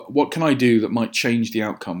what can I do that might change the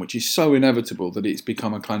outcome, which is so inevitable that it's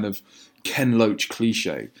become a kind of Ken Loach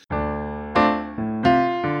cliche.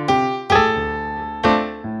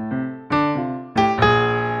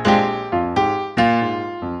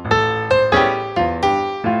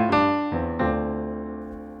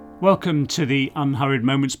 Welcome to the Unhurried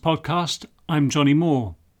Moments podcast. I'm Johnny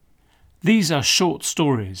Moore. These are short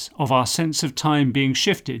stories of our sense of time being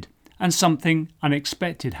shifted and something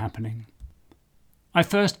unexpected happening. I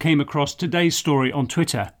first came across today's story on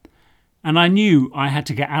Twitter, and I knew I had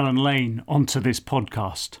to get Alan Lane onto this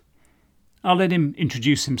podcast. I'll let him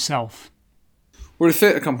introduce himself. We're a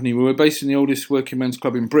theatre company. We're based in the oldest working men's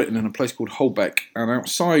club in Britain in a place called Holbeck, and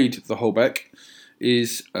outside the Holbeck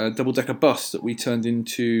is a double-decker bus that we turned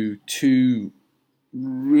into two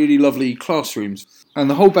really lovely classrooms. And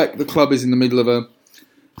the Holbeck, the club, is in the middle of a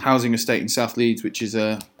housing estate in South Leeds, which is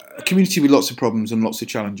a community with lots of problems and lots of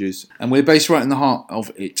challenges. And we're based right in the heart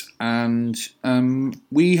of it. And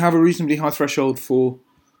we have a reasonably high threshold for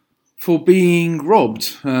being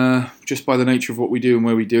robbed, just by the nature of what we do and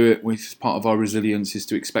where we do it. Part of our resilience is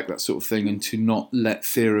to expect that sort of thing and to not let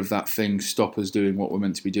fear of that thing stop us doing what we're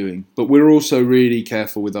meant to be doing. But we're also really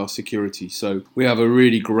careful with our security. So we have a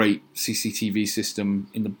really great CCTV system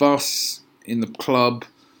in the bus, in the club.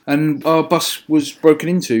 And our bus was broken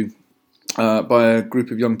into by a group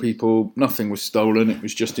of young people. Nothing was stolen. It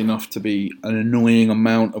was just enough to be an annoying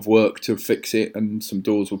amount of work to fix it. And some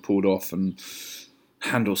doors were pulled off and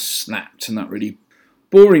handles snapped and that really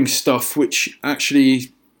boring stuff, which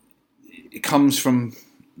actually it comes from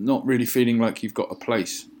not really feeling like you've got a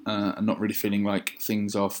place and not really feeling like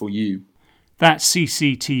things are for you. That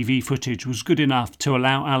CCTV footage was good enough to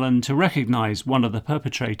allow Alan to recognise one of the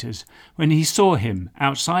perpetrators when he saw him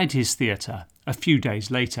outside his theatre a few days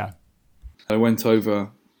later. I went over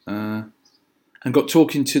and got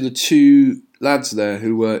talking to the two lads there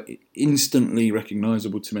who were instantly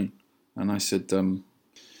recognisable to me. And I said,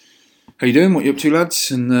 how you doing? What are you up to,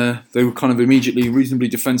 lads? And they were kind of immediately reasonably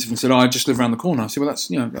defensive and said, I just live around the corner. I said, well,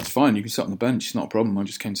 that's fine. You can sit on the bench. It's not a problem. I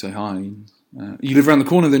just came to say hi. You live around the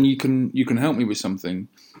corner, then you can help me with something.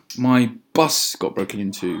 My bus got broken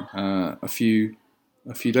into a few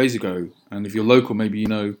days ago. And if you're local, maybe you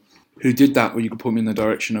know who did that, or you could point me in the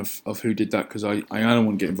direction of who did that, because I don't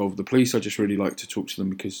want to get involved with the police. I just really like to talk to them,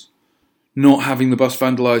 because not having the bus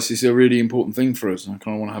vandalised is a really important thing for us. And I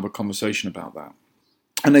kind of want to have a conversation about that.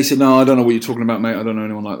 And they said, no, I don't know what you're talking about, mate. I don't know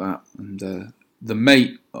anyone like that. And the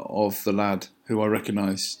mate of the lad, who I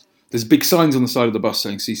recognised, there's big signs on the side of the bus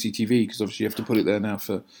saying CCTV, because obviously you have to put it there now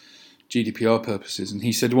for GDPR purposes. And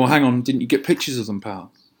he said, well, hang on, didn't you get pictures of them,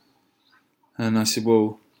 pal? And I said,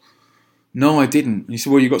 well, no, I didn't. And he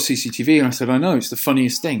said, well, you got CCTV. And I said, I know, it's the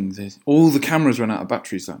funniest thing. All the cameras ran out of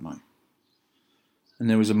batteries that night. And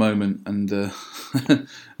there was a moment, and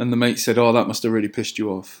and the mate said, oh, that must have really pissed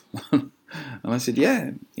you off. And I said,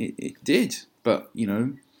 yeah, it did. But, you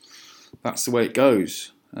know, that's the way it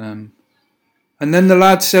goes. And then the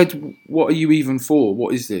lad said, what are you even for?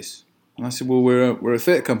 What is this? And I said, well, we're a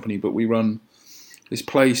theatre company, but we run this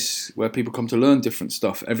place where people come to learn different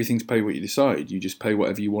stuff. Everything's pay what you decide. You just pay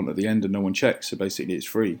whatever you want at the end and no one checks. So basically it's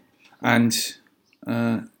free. And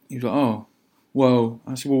he was like, oh, well,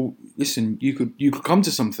 I said, well, listen, you could come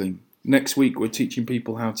to something. Next week we're teaching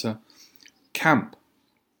people how to camp.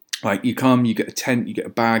 Like, you come, you get a tent, you get a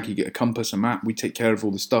bag, you get a compass, a map. We take care of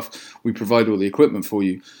all the stuff. We provide all the equipment for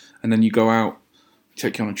you. And then you go out,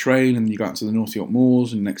 take you on a train, and you go out to the North York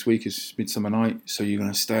Moors, and next week is Midsummer Night. So you're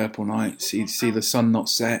going to stay up all night, see the sun not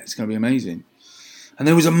set. It's going to be amazing. And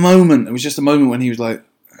there was a moment, when he was like,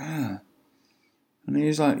 ah. And he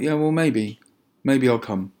was like, yeah, well, maybe I'll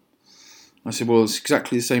come. I said, well, it's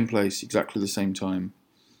exactly the same place, exactly the same time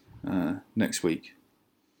next week.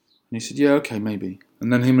 And he said, yeah, okay, maybe.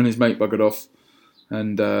 And then him and his mate buggered off,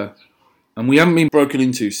 and we haven't been broken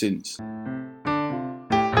into since.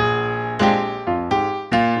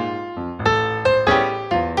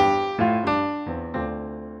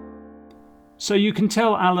 So you can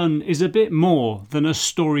tell Alan is a bit more than a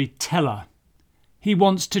storyteller. He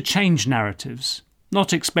wants to change narratives,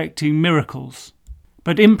 not expecting miracles,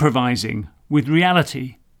 but improvising with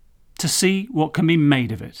reality to see what can be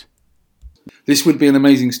made of it. This would be an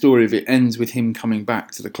amazing story if it ends with him coming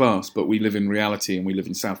back to the class, but we live in reality and we live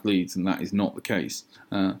in South Leeds, and that is not the case.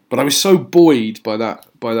 But I was so buoyed by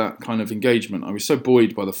that kind of engagement. I was so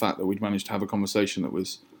buoyed by the fact that we'd managed to have a conversation that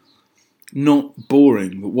was not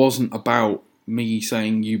boring, that wasn't about me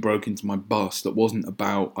saying you broke into my bus, that wasn't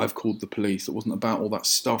about I've called the police, that wasn't about all that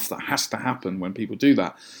stuff that has to happen when people do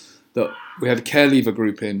that. That we had a care leaver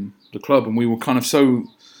group in the club, and we were kind of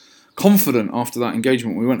confident after that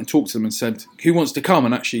engagement. We went and talked to them and said, who wants to come?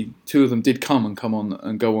 And actually 2 of them did come on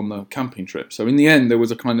and go on the camping trip. So in the end, there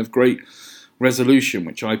was a kind of great resolution,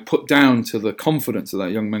 which I put down to the confidence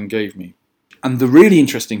that young man gave me. And the really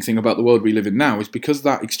interesting thing about the world we live in now is because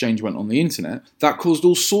that exchange went on the internet, that caused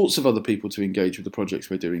all sorts of other people to engage with the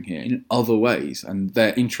projects we're doing here in other ways, and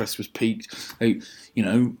their interest was piqued. They,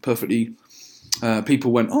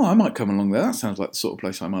 people went, oh, I might come along there. That sounds like the sort of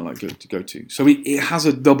place I might like to go to. So it has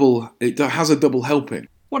a double helping.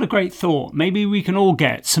 What a great thought. Maybe we can all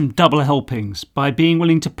get some double helpings by being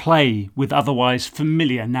willing to play with otherwise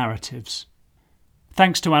familiar narratives.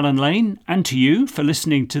 Thanks to Alan Lane and to you for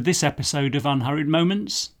listening to this episode of Unhurried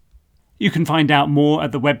Moments. You can find out more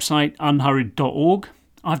at the website unhurried.org.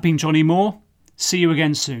 I've been Johnny Moore. See you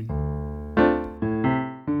again soon.